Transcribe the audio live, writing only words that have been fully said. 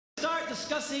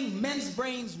discussing men's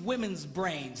brains, women's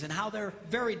brains, and how they're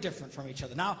very different from each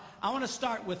other. Now, I want to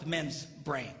start with men's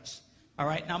brains. All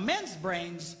right? Now, men's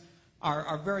brains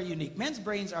are very unique. Men's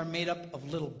brains are made up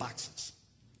of little boxes.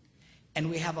 And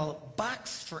we have a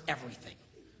box for everything.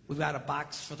 We've got a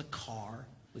box for the car.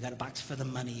 We've got a box for the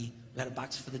money. We've got a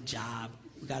box for the job.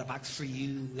 We've got a box for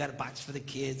you. We've got a box for the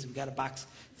kids. We've got a box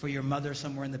for your mother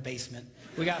somewhere in the basement.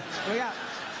 We got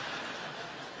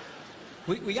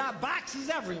boxes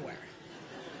everywhere.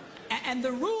 And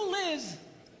the rule is,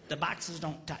 the boxes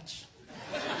don't touch.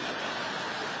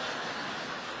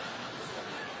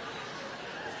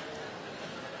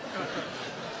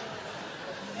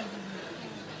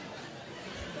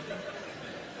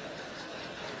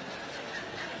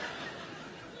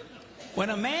 When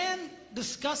a man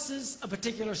discusses a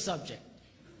particular subject,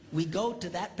 we go to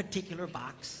that particular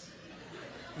box,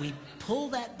 we pull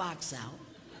that box out,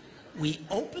 we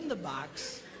open the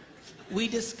box, we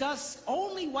discuss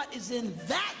only what is in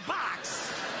that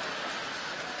box.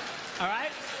 All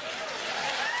right?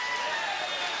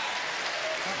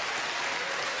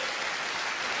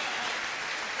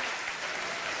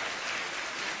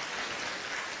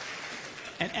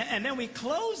 And then we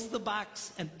close the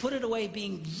box and put it away,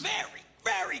 being very,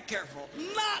 very careful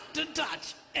not to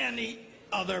touch any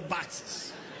other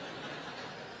boxes.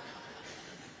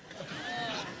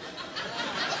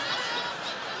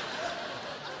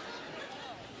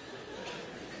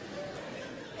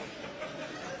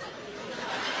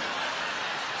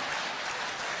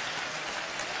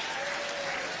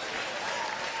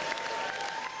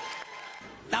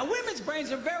 Now, women's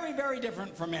brains are very, very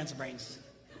different from men's brains.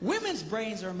 Women's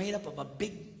brains are made up of a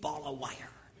big ball of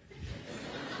wire.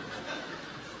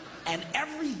 And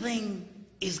everything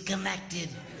is connected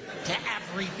to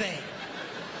everything.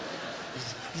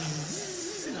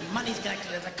 The money's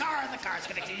connected to the car, and the car's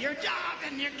connected to your job,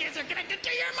 and your kids are connected to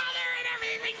your mother, and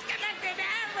everything's connected to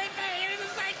everything. And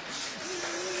it's like...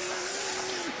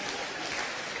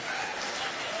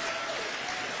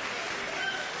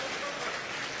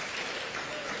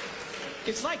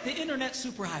 It's like the internet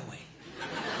superhighway.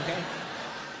 Okay?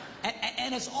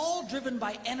 And it's all driven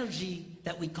by energy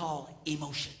that we call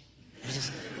emotion.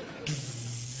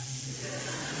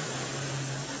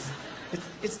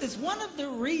 It's one of the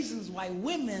reasons why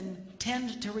women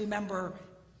tend to remember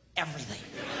everything.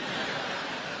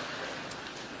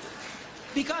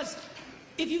 Because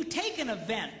if you take an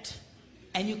event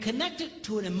and you connect it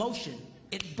to an emotion,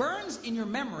 it burns in your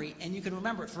memory and you can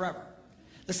remember it forever.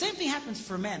 The same thing happens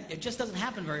for men. It just doesn't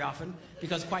happen very often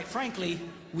because, quite frankly,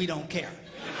 we don't care.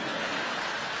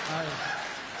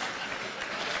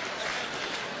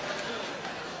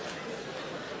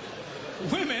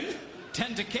 Women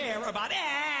tend to care about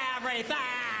everything.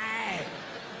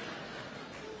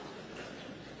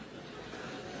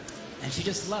 And she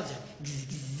just loves it.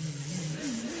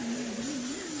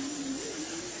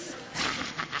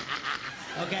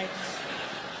 Okay?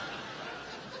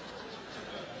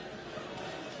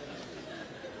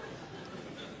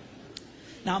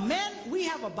 Now, men, we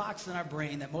have a box in our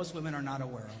brain that most women are not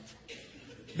aware of.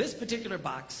 This particular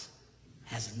box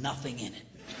has nothing in it.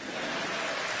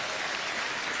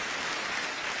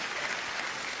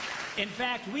 In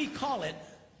fact, we call it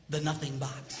the nothing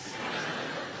box.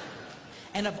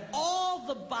 And of all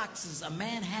the boxes a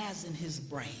man has in his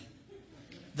brain,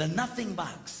 the nothing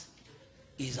box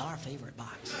is our favorite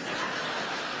box.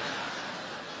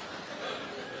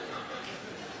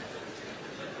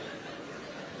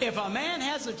 If a man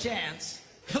has a chance,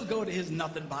 he'll go to his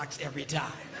nothing box every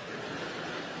time.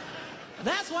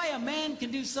 That's why a man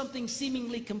can do something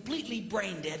seemingly completely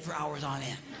brain dead for hours on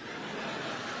end.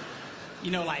 You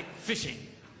know, like fishing.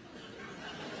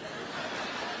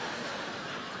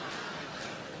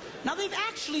 Now, they've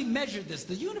actually measured this.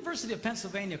 The University of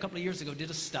Pennsylvania a couple of years ago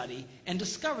did a study and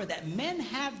discovered that men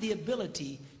have the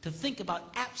ability to think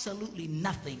about absolutely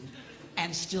nothing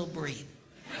and still breathe.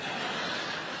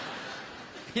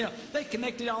 You know, they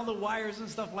connected all the wires and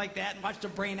stuff like that and watched the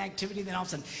brain activity, then all of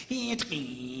a sudden,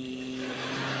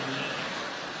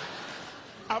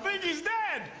 I think he's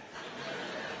dead.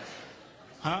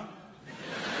 Huh?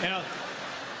 You know,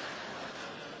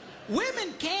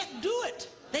 women can't do it.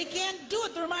 They can't do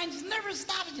it. Their minds never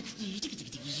stop.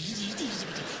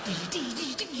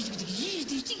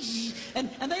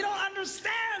 And they don't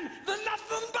understand the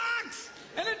nothing box.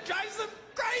 And it drives them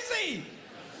crazy.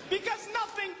 Because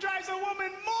nothing drives a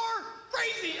woman more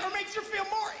crazy or makes her feel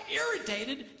more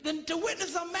irritated than to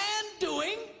witness a man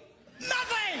doing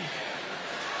nothing.